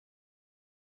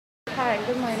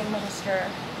Good morning, Minister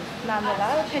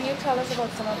Nandlall. Can you tell us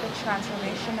about some of the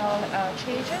transformational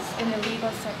changes in the legal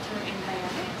sector in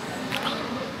Guyana?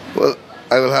 Well,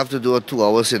 I will have to do a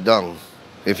 2-hour sit down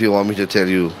if you want me to tell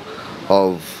you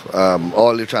of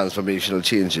all the transformational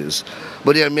changes.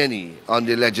 But there are many. On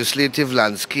the legislative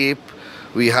landscape,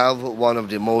 we have one of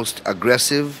the most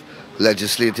aggressive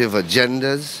legislative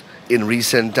agendas in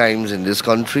recent times in this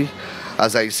country.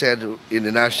 As I said, in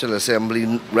the National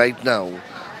Assembly right now,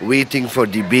 waiting for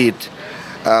debate,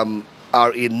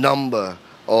 are a number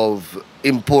of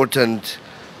important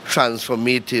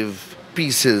transformative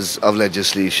pieces of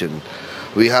legislation.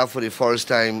 We have for the first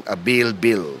time a bail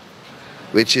bill,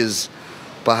 which is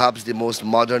perhaps the most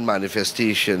modern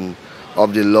manifestation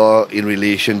of the law in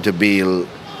relation to bail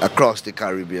across the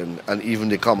Caribbean and even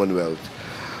the Commonwealth.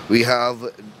 We have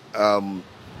a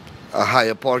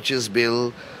hire purchase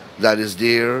bill that is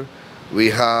there. We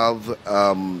have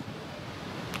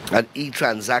an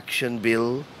e-transaction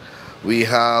bill. We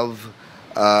have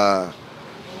a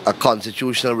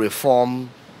constitutional reform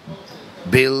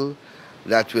bill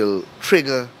that will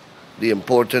trigger the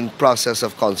important process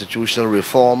of constitutional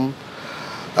reform.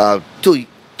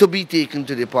 To be taken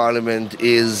to the Parliament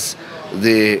is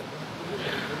the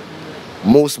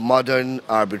most modern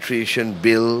arbitration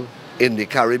bill in the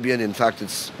Caribbean. In fact,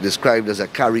 it's described as a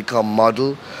CARICOM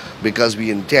model because we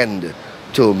intend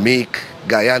to make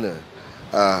Guyana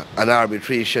an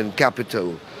arbitration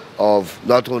capital of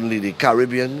not only the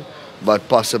Caribbean but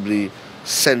possibly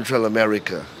Central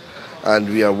America. And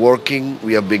we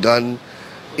have begun,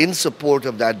 in support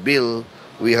of that bill,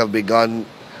 we have begun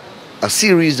a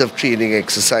series of training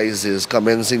exercises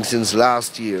commencing since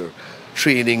last year,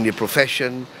 training the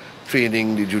profession,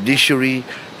 training the judiciary,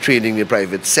 training the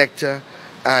private sector,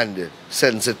 and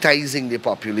sensitizing the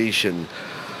population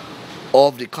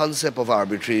of the concept of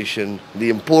arbitration, the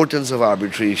importance of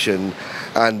arbitration,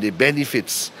 and the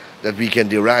benefits that we can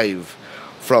derive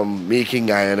from making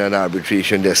Guyana an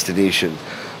arbitration destination.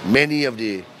 Many of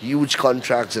the huge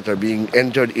contracts that are being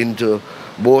entered into,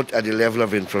 both at the level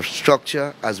of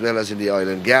infrastructure as well as in the oil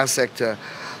and gas sector,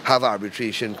 have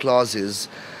arbitration clauses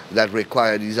that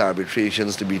require these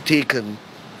arbitrations to be taken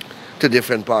to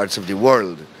different parts of the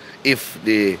world if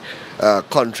the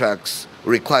contracts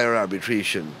require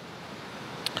arbitration.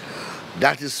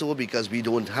 That is so because we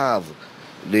don't have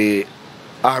the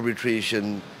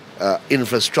arbitration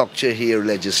infrastructure here,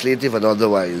 legislative and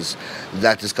otherwise,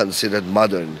 that is considered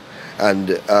modern and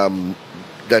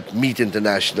that meet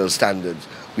international standards.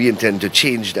 We intend to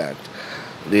change that.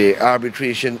 The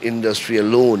arbitration industry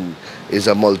alone is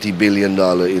a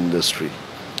multi-billion-dollar industry.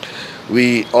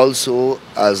 We also,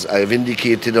 as I have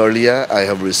indicated earlier, I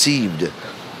have received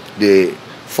the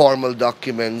formal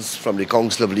documents from the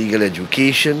Council of Legal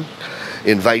Education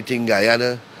inviting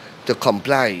Guyana to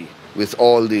comply with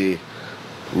all the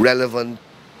relevant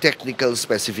technical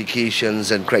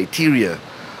specifications and criteria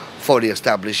for the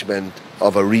establishment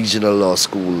of a regional law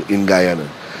school in Guyana.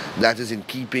 That is in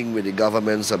keeping with the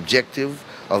government's objective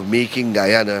of making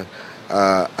Guyana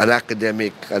an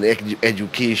academic and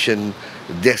education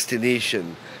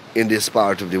destination in this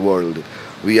part of the world.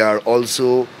 We are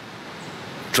also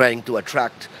trying to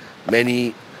attract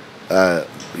many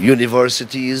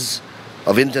universities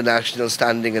of international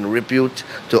standing and repute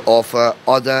to offer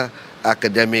other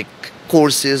academic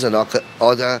courses and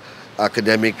other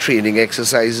academic training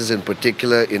exercises, in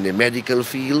particular in the medical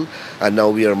field, and now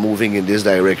we are moving in this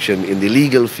direction in the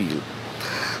legal field.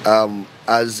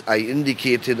 As I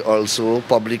indicated also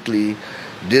publicly,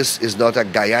 this is not a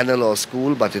Guyana law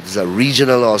school, but it is a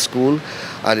regional law school,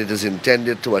 and it is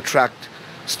intended to attract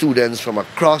students from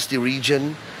across the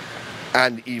region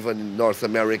and even North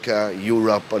America,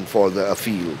 Europe, and further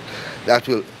afield.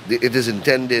 It is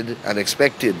intended and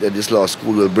expected that this law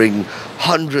school will bring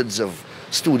hundreds of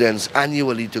students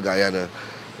annually to Guyana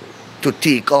to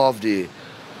take off the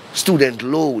student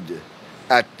load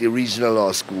at the regional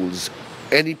law schools.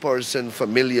 Any person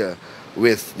familiar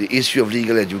with the issue of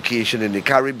legal education in the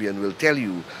Caribbean will tell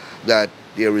you that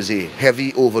there is a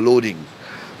heavy overloading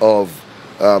of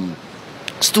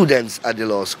students at the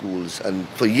law schools, and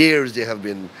for years they have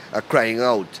been crying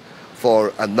out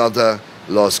for another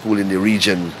law school in the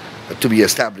region to be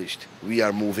established. We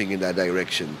are moving in that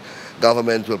direction.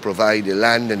 Government will provide the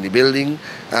land and the building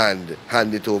and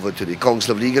hand it over to the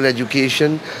Council of Legal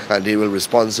Education, and they will be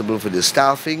responsible for the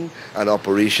staffing and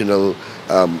operational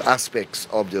aspects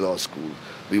of the law school.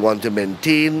 We want to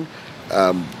maintain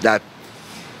that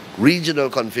regional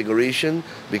configuration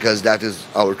because that is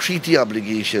our treaty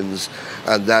obligations,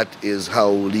 and that is how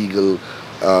legal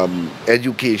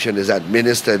education is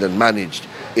administered and managed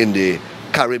in the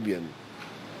Caribbean.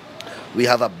 We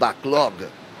have a backlog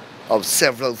of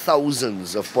several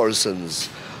thousands of persons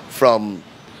from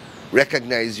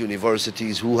recognized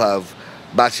universities who have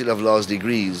Bachelor of Laws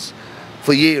degrees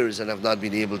for years and have not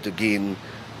been able to gain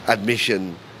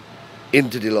admission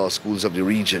into the law schools of the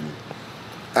region.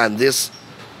 And this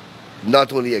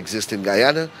not only exists in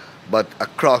Guyana, but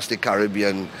across the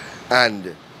Caribbean,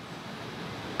 and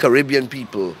Caribbean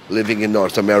people living in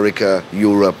North America,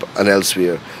 Europe, and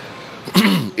elsewhere.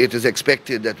 It is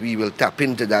expected that we will tap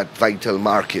into that vital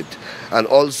market. And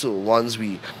also, once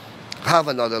we have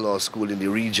another law school in the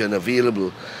region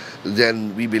available,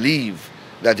 then we believe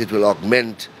that it will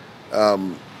augment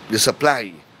the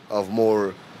supply of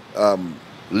more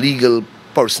legal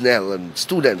personnel and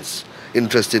students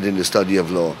interested in the study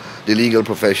of law. The legal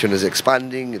profession is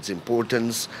expanding, its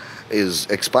importance is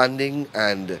expanding,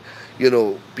 and you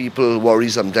know, people worry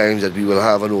sometimes that we will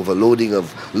have an overloading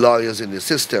of lawyers in the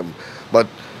system, but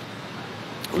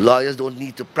lawyers don't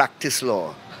need to practice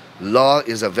law. Law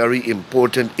is a very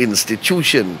important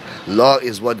institution. Law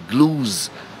is what glues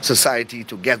society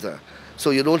together.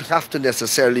 So you don't have to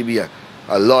necessarily be a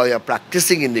lawyer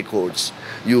practicing in the courts.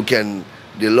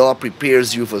 The law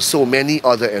prepares you for so many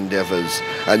other endeavors,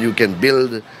 and you can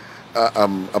build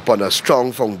upon a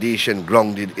strong foundation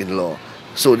grounded in law.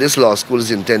 So this law school is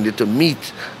intended to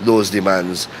meet those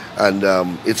demands, and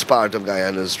it's part of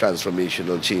Guyana's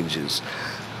transformational changes.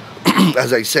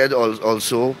 As I said,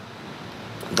 also,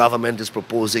 government is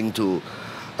proposing to,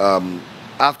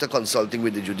 after consulting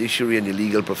with the judiciary and the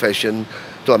legal profession,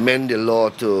 to amend the law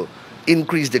to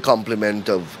increase the complement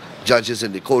of judges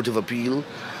in the Court of Appeal.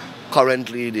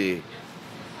 Currently, the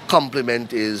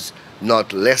complement is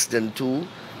not less than 2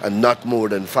 and not more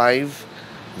than 5.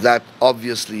 That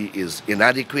obviously is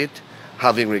inadequate,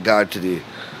 having regard to the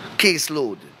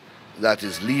caseload that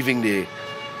is leaving the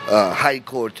High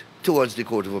Court towards the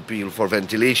Court of Appeal for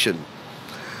ventilation.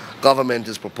 Government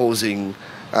is proposing,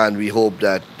 and we hope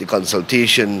that the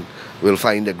consultation will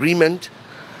find agreement.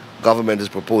 Government is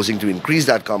proposing to increase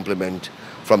that complement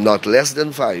from not less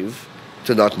than 5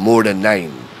 to not more than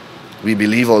 9. We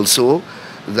believe also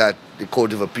that the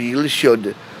Court of Appeal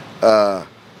should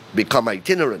become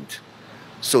itinerant,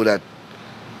 so that,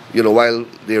 you know, while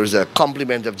there is a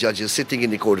complement of judges sitting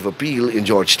in the Court of Appeal in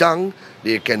Georgetown,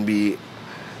 there can be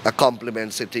a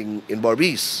complement sitting in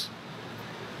Berbice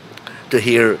to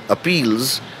hear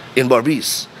appeals in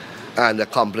Berbice, and a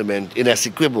complement in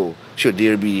Essequibo should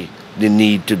there be the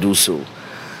need to do so.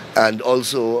 And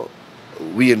also,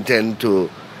 we intend to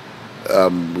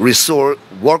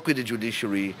work with the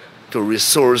judiciary to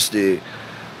resource the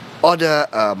other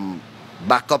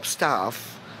backup staff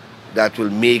that will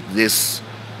make this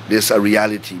a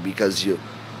reality, because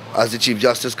as the Chief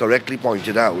Justice correctly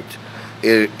pointed out,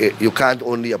 you can't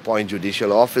only appoint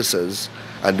judicial officers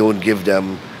and don't give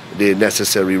them the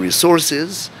necessary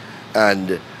resources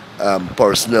and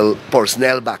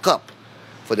personnel backup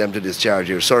for them to discharge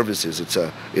their services.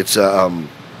 It's a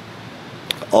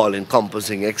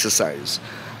all-encompassing exercise.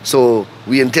 So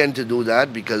we intend to do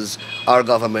that because our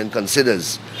government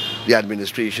considers the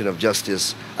administration of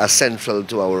justice as central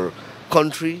to our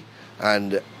country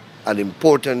and an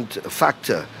important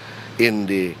factor in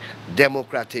the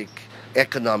democratic,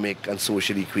 economic, and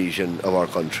social equation of our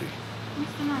country.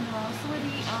 Mr. Nandlall, so with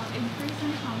the increase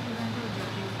in complement of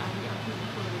judges and the appeal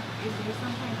court, is there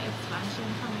some kind of expansion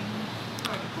coming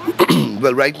for the court?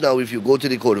 Well, right now, if you go to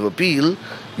the Court of Appeal,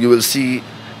 you will see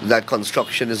that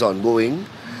construction is ongoing,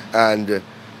 and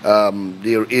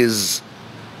there is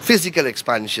physical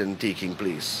expansion taking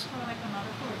place. So like another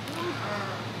courtroom,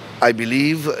 or? I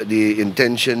believe the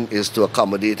intention is to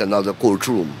accommodate another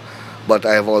courtroom, but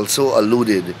I have also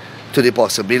alluded to the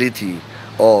possibility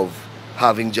of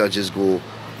having judges go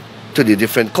to the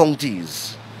different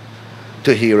counties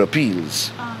to hear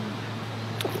appeals.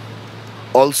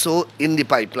 Also in the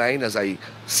pipeline, as I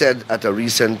said at a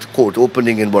recent court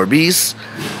opening in Berbice,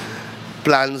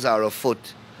 plans are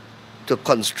afoot to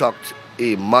construct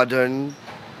a modern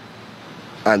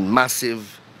and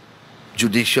massive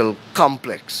judicial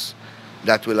complex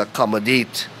that will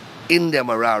accommodate in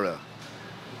Demerara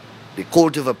the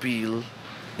Court of Appeal,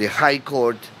 the High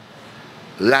Court,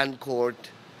 Land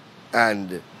Court,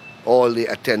 and all the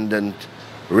attendant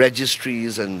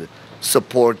registries and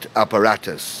support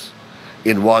apparatus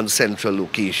in one central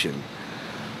location.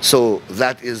 So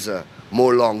that is a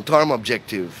more long-term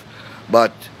objective,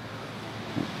 but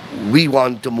we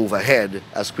want to move ahead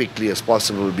as quickly as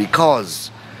possible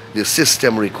because the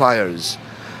system requires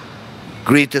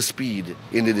greater speed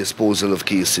in the disposal of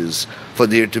cases for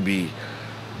there to be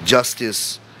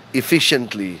justice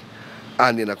efficiently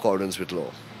and in accordance with law.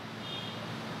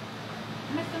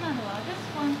 Mr. Nandlall,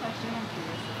 just one question.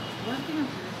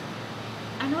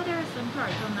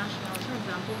 historical nationals, for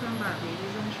example, from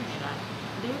Barbados and Trinidad,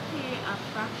 they pay a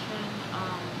fraction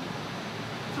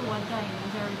to what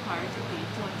Guyanans are required to pay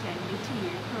to attend the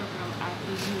 2-year program at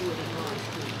the U in law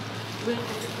school. With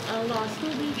a law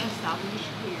school being established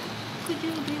here, could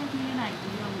you give me an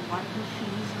idea of what the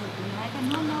fees would be like? I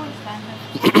don't know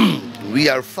standard. We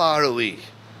are far away.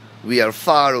 We are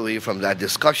far away from that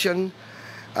discussion.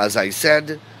 As I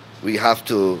said, we have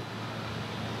to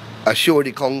assure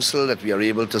the council that we are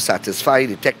able to satisfy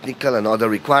the technical and other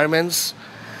requirements,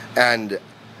 and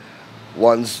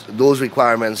once those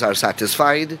requirements are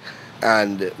satisfied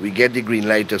and we get the green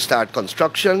light to start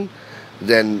construction,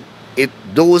 then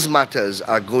those matters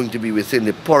are going to be within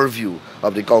the purview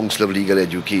of the Council of Legal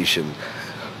Education.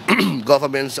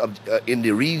 Governments in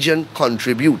the region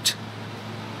contribute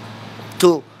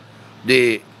to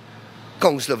the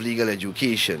Council of Legal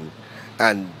Education,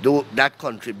 and that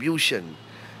contribution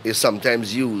is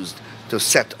sometimes used to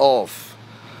set off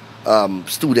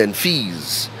student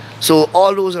fees. So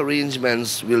all those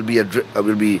arrangements will be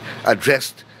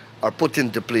addressed or put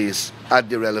into place at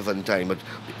the relevant time. But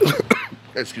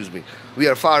excuse me, we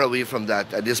are far away from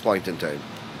that at this point in time.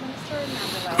 Minister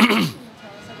Nandlall, can you tell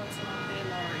us about some of the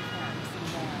law reforms in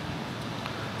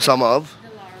Guyana? Some of?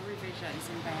 The law revisions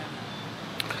in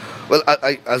Guyana. Well,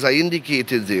 as I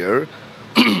indicated there,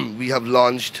 we have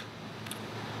launched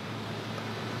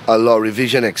a law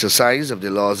revision exercise of the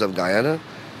laws of Guyana.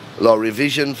 Law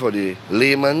revision for the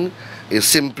layman is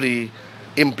simply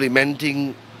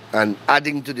implementing and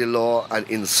adding to the law and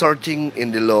inserting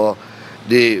in the law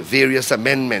the various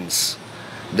amendments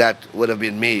that would have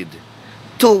been made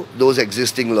to those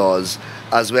existing laws,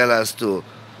 as well as to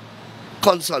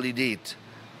consolidate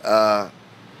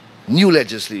new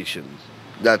legislation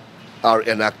that are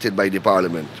enacted by the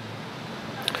Parliament.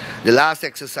 The last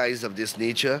exercise of this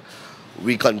nature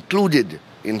we concluded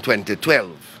in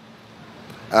 2012,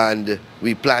 and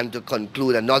we plan to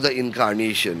conclude another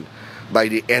incarnation by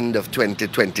the end of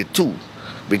 2022,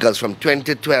 because from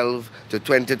 2012 to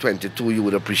 2022 you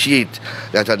would appreciate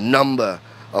that a number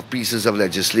of pieces of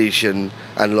legislation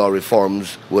and law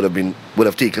reforms would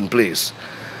have taken place.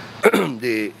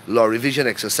 The law revision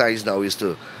exercise now is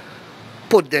to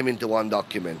put them into one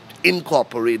document,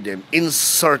 incorporate them,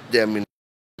 insert them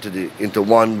into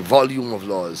one volume of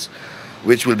laws,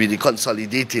 which will be the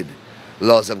consolidated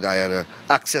laws of Guyana,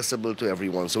 accessible to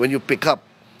everyone. So when you pick up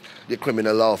the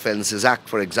Criminal Law Offences Act,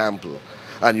 for example,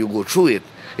 and you go through it,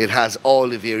 it has all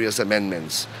the various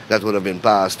amendments that would have been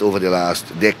passed over the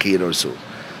last decade or so.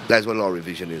 That's what law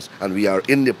revision is. And we are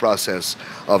in the process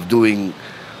of doing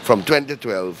from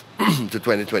 2012 to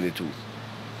 2022. Do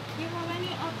you have any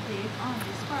update on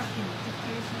this parking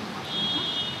case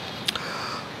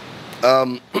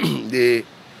in Washington? The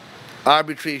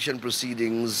arbitration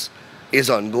proceedings is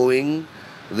ongoing.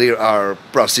 There are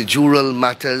procedural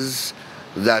matters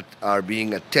that are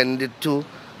being attended to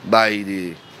by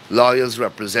the lawyers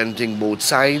representing both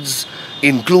sides,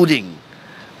 including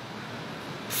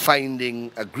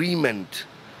finding agreement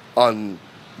on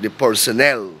the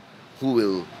personnel who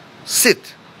will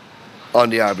sit on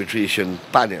the arbitration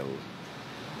panel.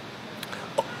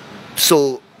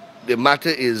 So the matter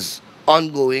is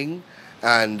ongoing,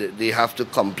 and they have to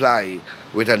comply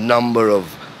with a number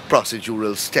of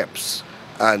procedural steps,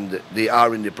 and they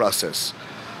are in the process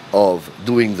of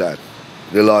doing that,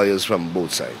 the lawyers from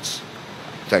both sides.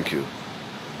 Thank you.